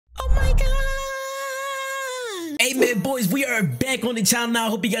Hey man, boys, we are back on the channel now.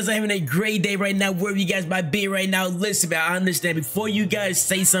 Hope you guys are having a great day right now, wherever you guys might be right now. Listen, man, I understand. Before you guys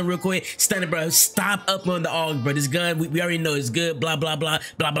say something real quick, Stonted, bro, stop uploading the AUG, bro. This gun, we already know it's good. Blah blah blah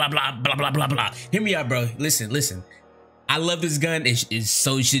blah blah blah blah blah blah blah. Hear me out, bro. Listen. I love this gun.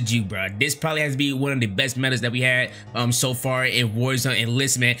 So should you, bro. This probably has to be one of the best metas that we had so far in Warzone. And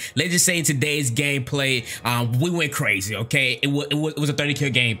listen, man, let's just say in today's gameplay, we went crazy, okay? It was a 30 kill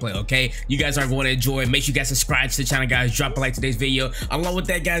gameplay, okay? You guys are going to enjoy. Make sure you guys subscribe to the channel, guys. Drop a like to today's video. Along with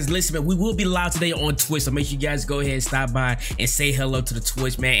that, guys, listen, man, we will be live today on Twitch, so make sure you guys go ahead and stop by and say hello to the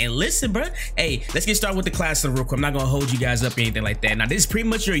Twitch, man. And listen, bro, hey, let's get started with the class setup real quick. I'm not going to hold you guys up or anything like that. Now, this is pretty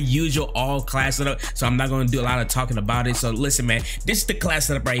much your usual all class setup, so I'm not going to do a lot of talking about it. So listen, man, this is the class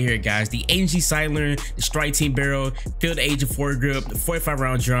setup right here, guys. The AUG sidearm, the strike team barrel, field AUG foregrip, the 45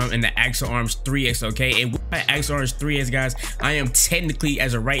 round drum, and the Axle Arms 3X, okay? And with my Axle Arms 3X, guys, I am technically,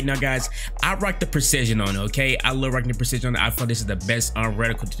 as of right now, guys, I rock the precision on it, okay? I love rocking the precision on it. I feel this is the best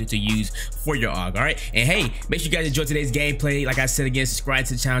reticle to use for your AUG, all right? And hey, make sure you guys enjoy today's gameplay. Like I said again, subscribe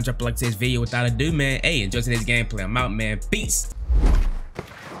to the channel, drop a like to this video. Without ado, man, hey, enjoy today's gameplay. I'm out, man. Peace.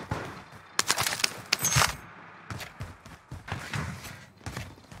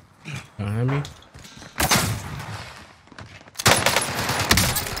 Behind me.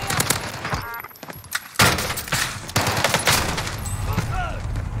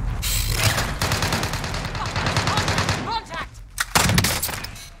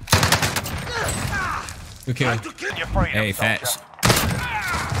 Okay. Hey, fats.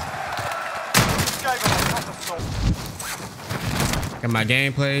 Got my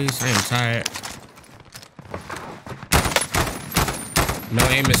gameplays. I am tired. No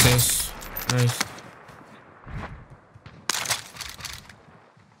aim assist. Nice.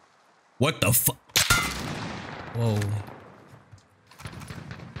 What the fuck? Whoa.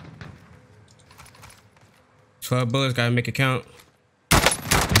 12 bullets, gotta make it count.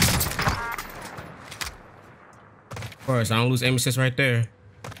 Of course, I don't lose aim assist right there.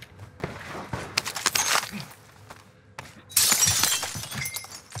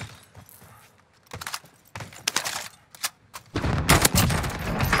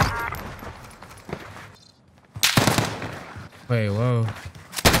 Wait, whoa.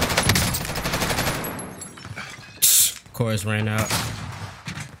 Of course, ran out.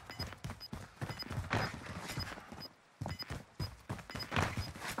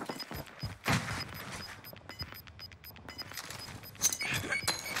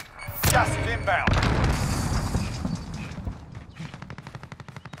 Gas is inbound.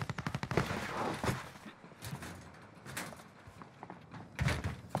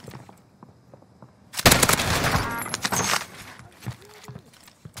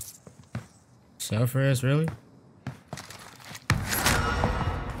 Self-res, really?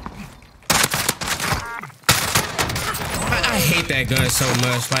 I hate that gun so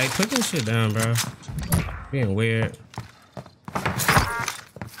much. Like, put this shit down, bro. Being weird.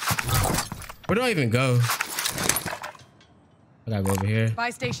 Where do I even go? I gotta go over here. Buy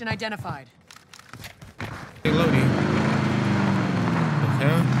station identified. Hey, loading. What the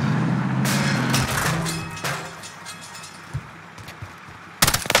hell?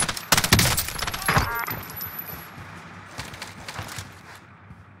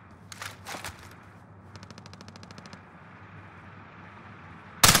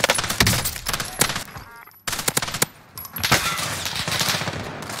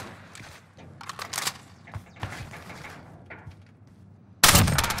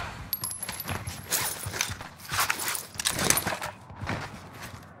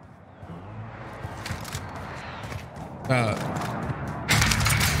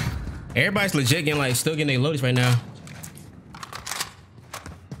 Everybody's legit getting like still getting their loadies right now.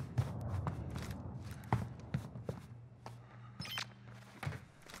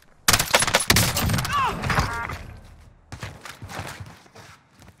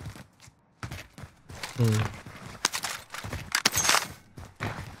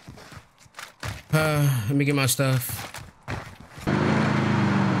 Let me get my stuff. Of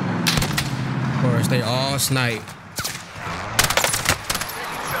course, they all snipe.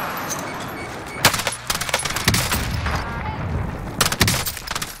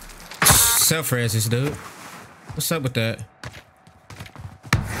 Self-res this dude. What's up with that?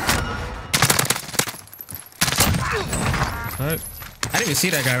 Fuck. I didn't even see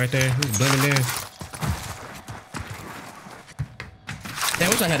that guy right there. He was blending in. Damn, I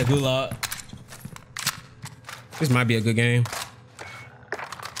wish I had a gulag. This might be a good game.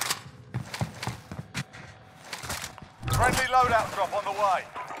 Friendly loadout drop on the way.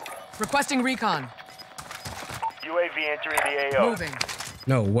 Requesting recon. UAV entering the AO. Moving.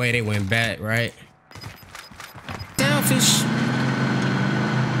 No way they went back, right? fish.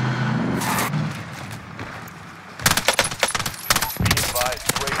 Be advised,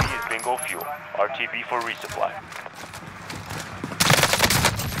 UAV is bingo fuel. RTB for resupply.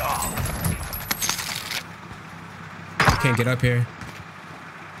 Can't get up here.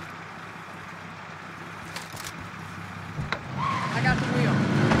 I got the wheel.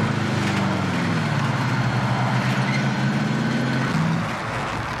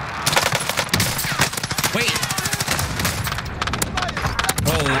 Wait.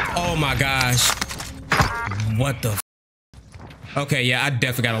 Oh my gosh. What the f? Okay, yeah, I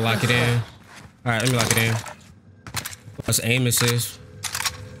definitely gotta lock it in. All right, let me lock it in. What's aim assist?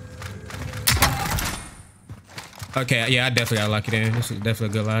 Okay, yeah, I definitely gotta lock it in. This is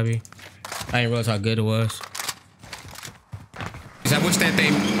definitely a good lobby. I didn't realize how good it was. I wish that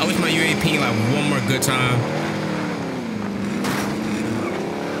thing, I wish my UAP like one more good time.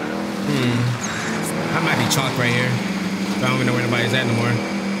 I might be chalk right here. I don't even know where anybody's at no more.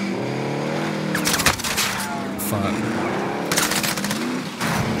 Fuck.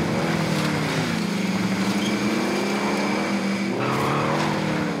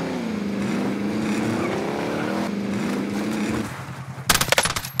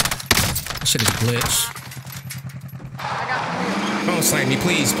 Shit is glitch. I got the wheel. Don't snipe me,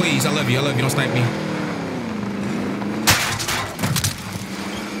 please, please. I love you, don't snipe me.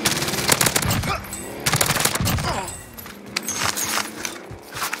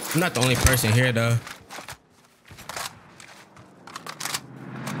 I'm not the only person here though.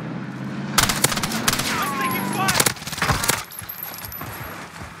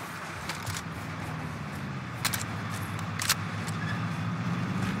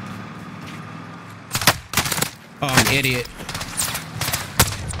 Oh, I'm an idiot.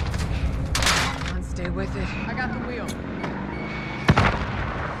 Come on, stay with it. I got the wheel.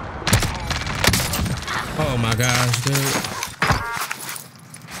 Oh my gosh, dude.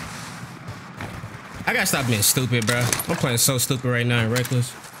 I gotta stop being stupid, bro. I'm playing so stupid right now and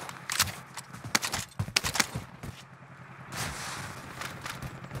reckless.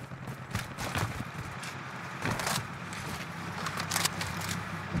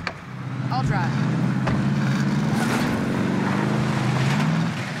 I'll drive.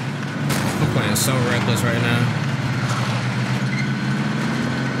 I'm playing so reckless right now.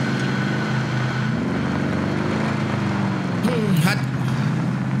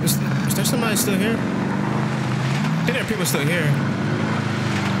 Is there somebody still here? I think there are people still here.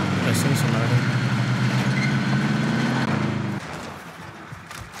 I seen somebody.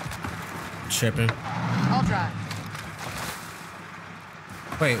 Tripping. I'll drive.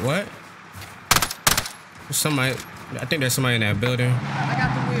 Wait, what? There's somebody. I think there's somebody in that building. I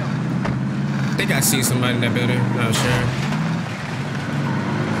got the wheel. I think I see somebody in that building. Not sure.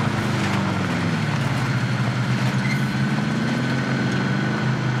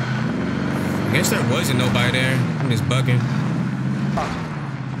 I guess there wasn't nobody there. I'm just bugging.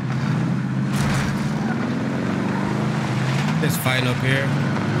 Just fighting up here.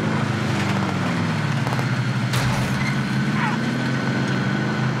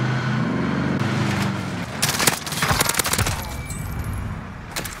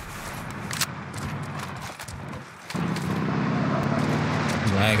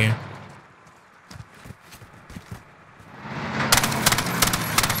 I'm lagging.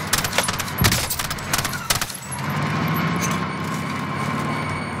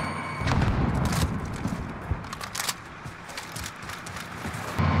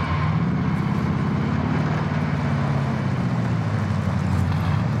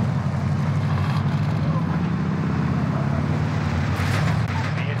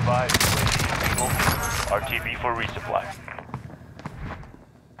 RTB for resupply.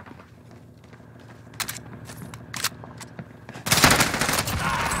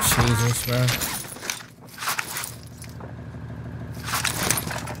 Jesus, bro.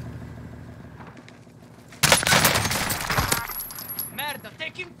 Merda,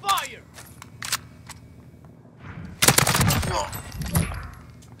 taking fire!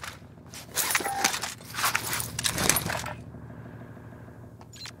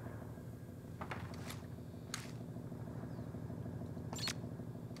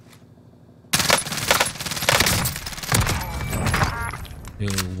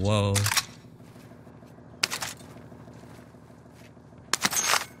 Dude, whoa.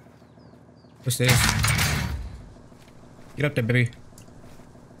 What's this? Get up there, baby.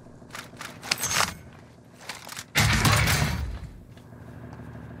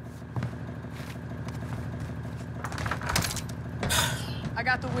 I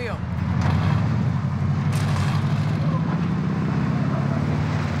got the wheel.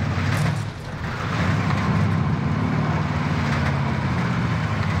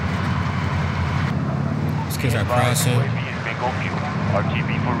 kids are crossing. UAV is bingo fuel. RTB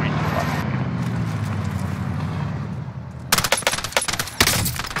for resupply.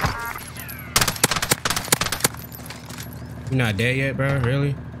 You're not dead yet, bro?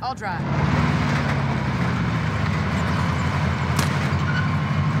 Really? I'll drive.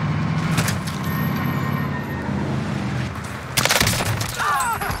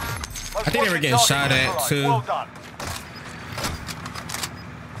 I think they were getting shot at too. Well done.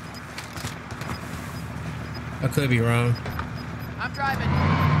 I could be wrong. I'm driving.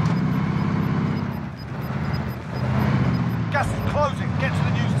 Gas is closing. Get to the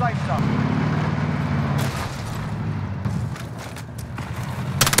new safe zone.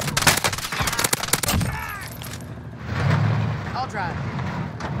 I'll drive.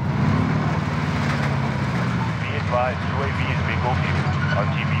 Be advised, UAV is bingo fuel.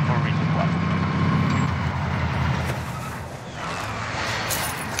 RTB for resupply.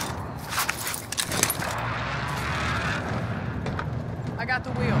 I got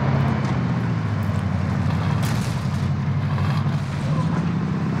the wheel.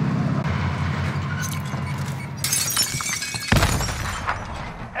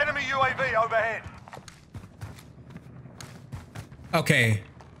 Enemy UAV overhead. Okay.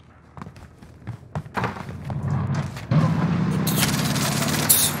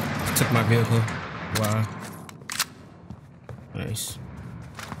 Took my vehicle. Wow. Nice.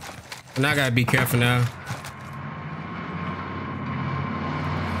 Now I gotta be careful now.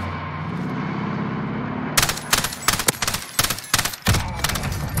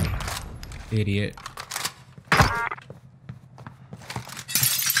 Idiot. I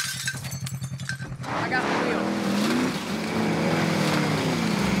got the wheel.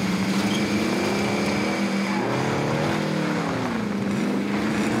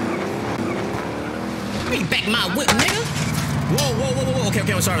 Give me back my whip, nigga. Whoa. Okay,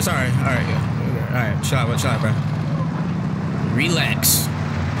 I'm sorry. All right, yeah. All right, chill out, bro. Relax.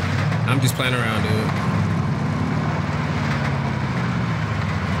 I'm just playing around, dude.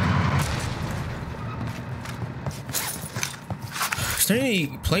 Is there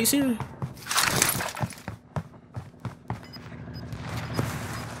any place here?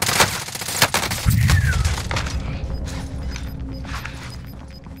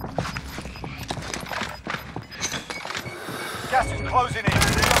 Gas is closing in.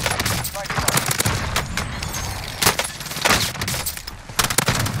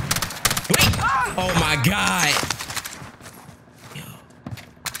 Wait! Oh my god!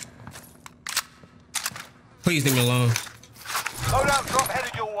 Please leave me alone. Loadout drop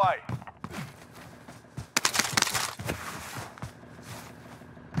headed your way.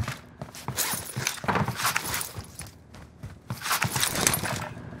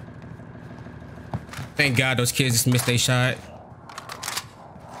 Thank God those kids just missed their shot.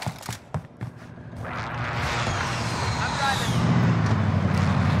 I'm driving.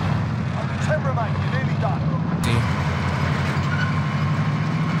 Only 10 remain. You're nearly done. See?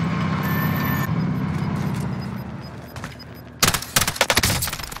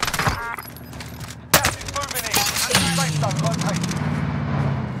 Gas is moving in. Safe zone located.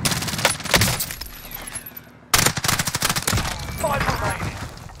 5 remaining.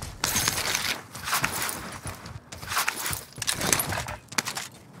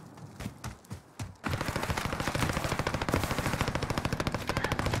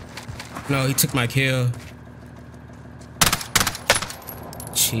 No, he took my kill.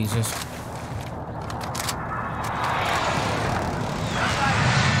 Jesus.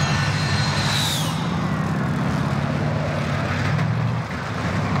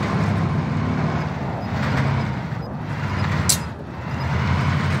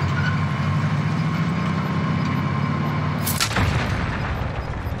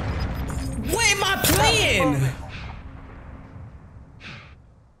 What am I playing?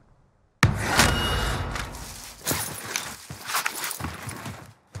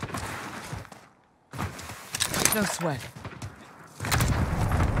 No sweat.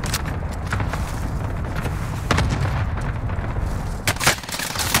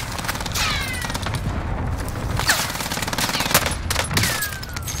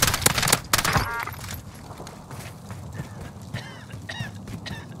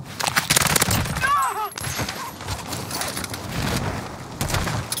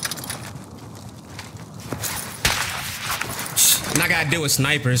 And I gotta deal with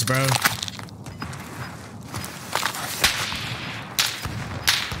snipers, bro.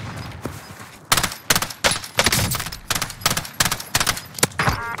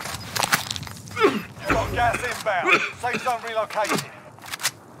 Got gas inbound. Safe zone relocated.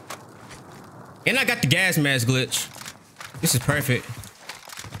 And I got the gas mask glitch. This is perfect.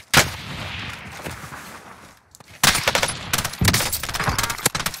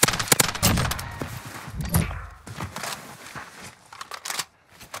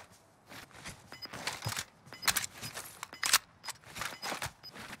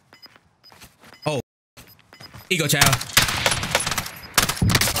 Ego child.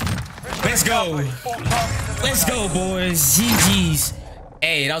 Let's go. Let's go, boys. GG's.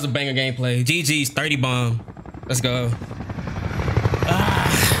 Hey, that was a banger gameplay. GG's 30 bomb. Let's go.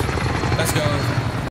 Let's go.